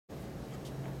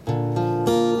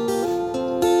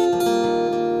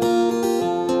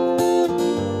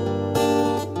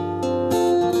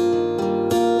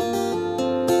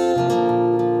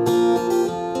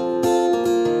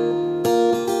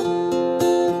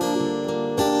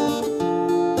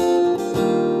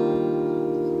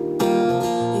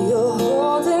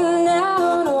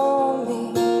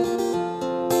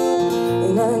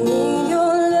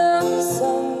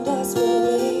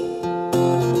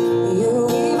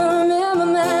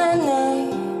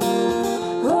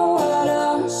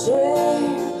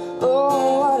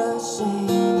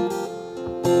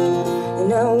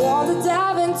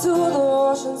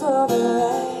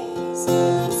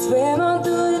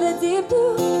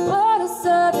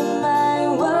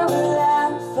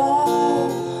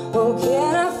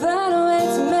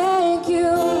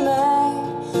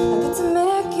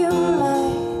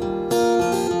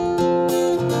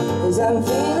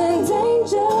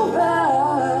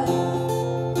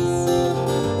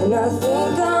I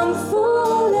think I'm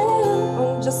falling,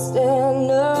 I'm just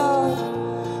enough.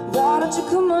 Why don't you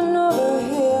come on over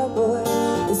here, boy,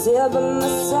 and sit by my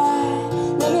side?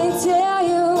 Let me tell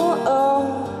you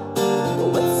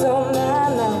what's on my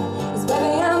mind. 'Cause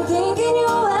baby, I'm thinking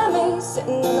you and me,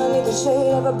 sitting underneath the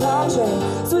shade of a palm tree.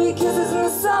 Sweet kisses in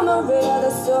the summer air,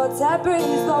 the salt tap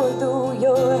breeze blowing through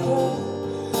your hair.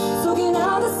 Soaking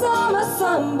out the summer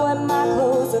sun, boy, my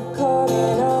clothes are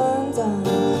coming undone.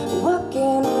 What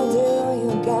can I do?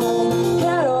 You got me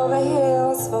head over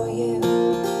heels for you.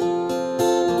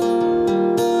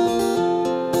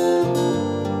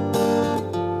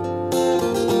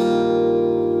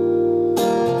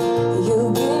 You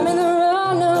give me the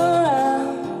runaround.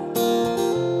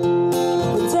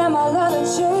 Well, damn, I love the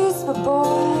chase, but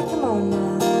boy, come on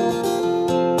now.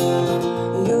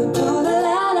 You do the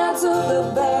line out to the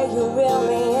bay, you reel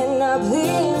me in now,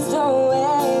 please don't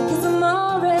wait, 'cause I'm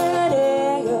already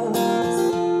yours.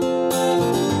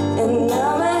 And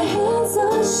now my hands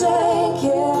are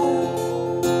shaking,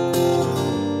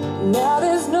 now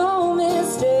there's no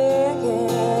mistaking.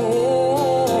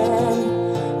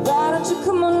 Why don't you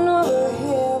come on over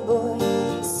here, boy,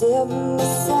 sit by my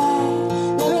side?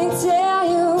 Let me tell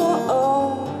you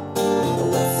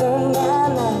what's on my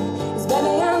mind. 'Cause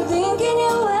baby, I'm thinking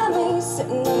you and me,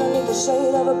 sitting underneath the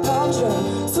shade of a palm tree.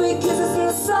 Sweet kisses in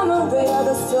the summer air,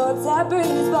 the salt tap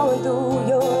breeze blowing through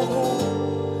your hair.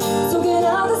 Soaking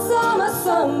out the summer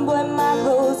sun, boy, my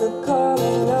clothes are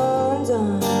coming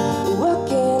undone. What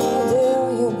can I do?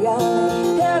 You got me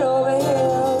head over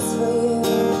heels for you.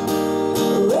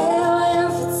 Well,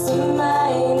 if it's in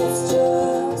mine, it's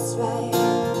just right.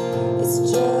 It's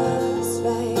just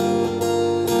right.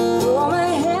 Hold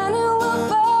my hand and we'll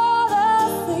fall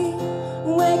asleep.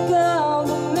 Wake up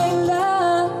and make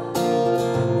love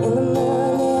in the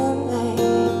morning light.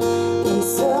 When the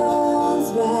sun's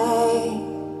bright.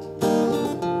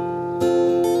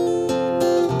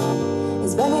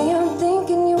 'Cause baby, I'm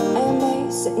thinking you and me,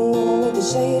 sitting underneath the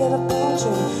shade of a palm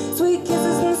tree. Sweet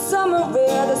kisses in the summer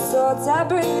air, the salt tap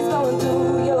breeze blowing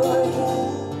through your hair.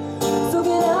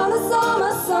 Soaking out the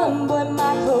summer sun, boy,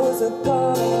 my clothes are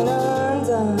coming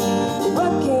undone.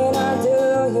 What can I do?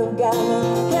 You got me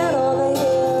head over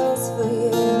heels for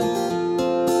you.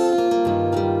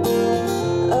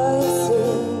 Oh, yes you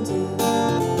do.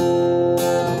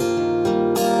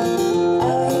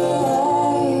 I'm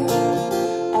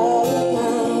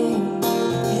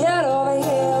head over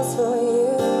heels for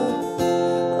you.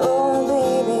 Oh,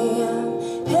 baby, I'm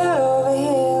head over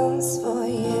heels for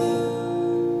you.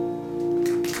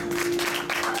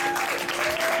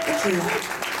 Thank you.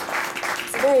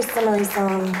 It's a very summery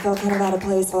song. Felt kind of out of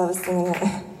place while I was singing it.